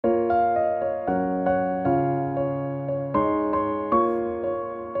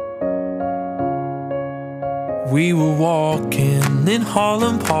We were walking in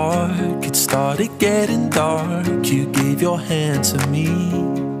Holland Park. It started getting dark. You gave your hand to me.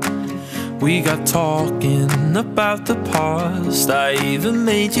 We got talking about the past. I even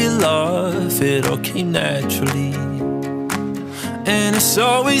made you laugh. It all came naturally. And it's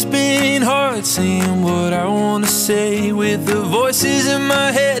always been hard saying what I wanna say, with the voices in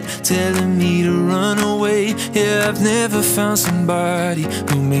my head telling me to run away. Yeah, I've never found somebody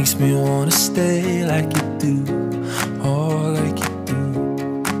who makes me wanna stay like you do, oh, like you do.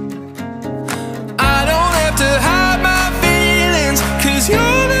 I don't have to hide my feelings, 'cause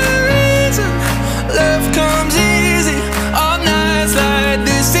you're the reason love comes easy. On nights like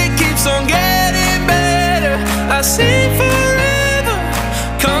this, it keeps on getting better. I see forever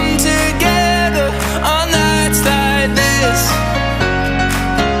come together on nights like this.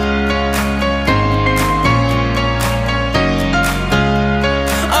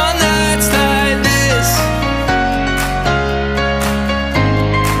 On nights like this.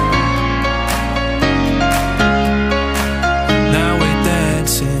 Now we're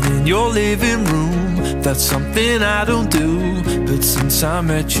dancing in your living room. That's something I don't do, but since I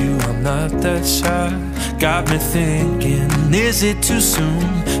met you, I'm not that shy. Got me thinking, is it too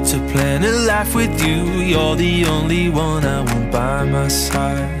soon to plan a life with you? You're the only one I want by my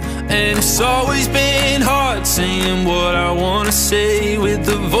side. And it's always been hard saying what I wanna say, with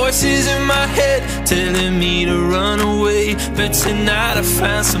the voices in my head telling me to run away. But tonight I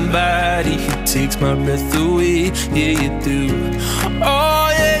found somebody who takes my breath away. Yeah, you do, oh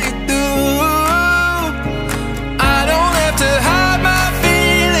yeah, you do. I don't have to hide my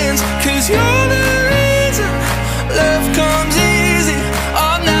feelings, 'cause you're the reason love comes easy.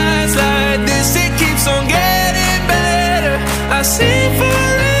 On nights like this, it keeps on getting better. I see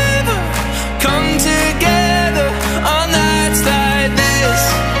forever come together on nights like this.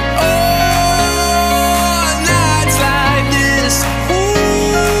 Oh, on nights like this.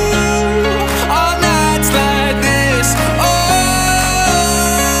 Ooh, on nights like this. Oh,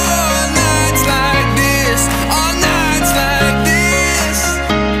 on nights like this. On nights like this.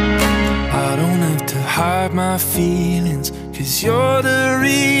 I don't have to hide my feelings, 'cause you're the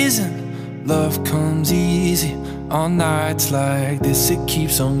reason love comes easy. On nights like this, it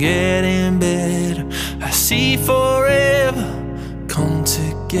keeps on getting better. I see forever come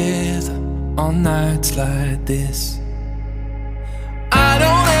together on nights like this. I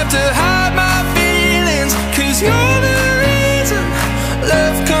don't have to hide my feelings, 'cause you're the reason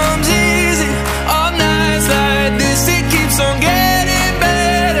love comes easy. On nights like this, it keeps on getting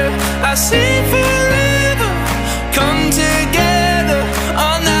better. I see forever come together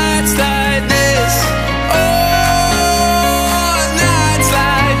on nights like this. Oh, on nights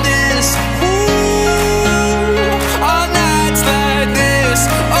like this. Ooh, on nights like this.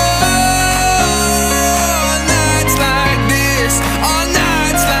 Oh, on nights like this. On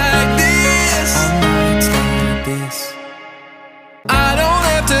nights like this. On nights like this. I don't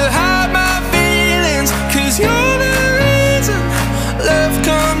have to hide my feelings, 'cause you're the reason love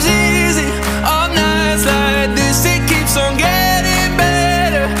comes easy. On nights like this, it keeps on getting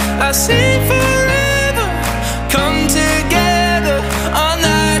better. I see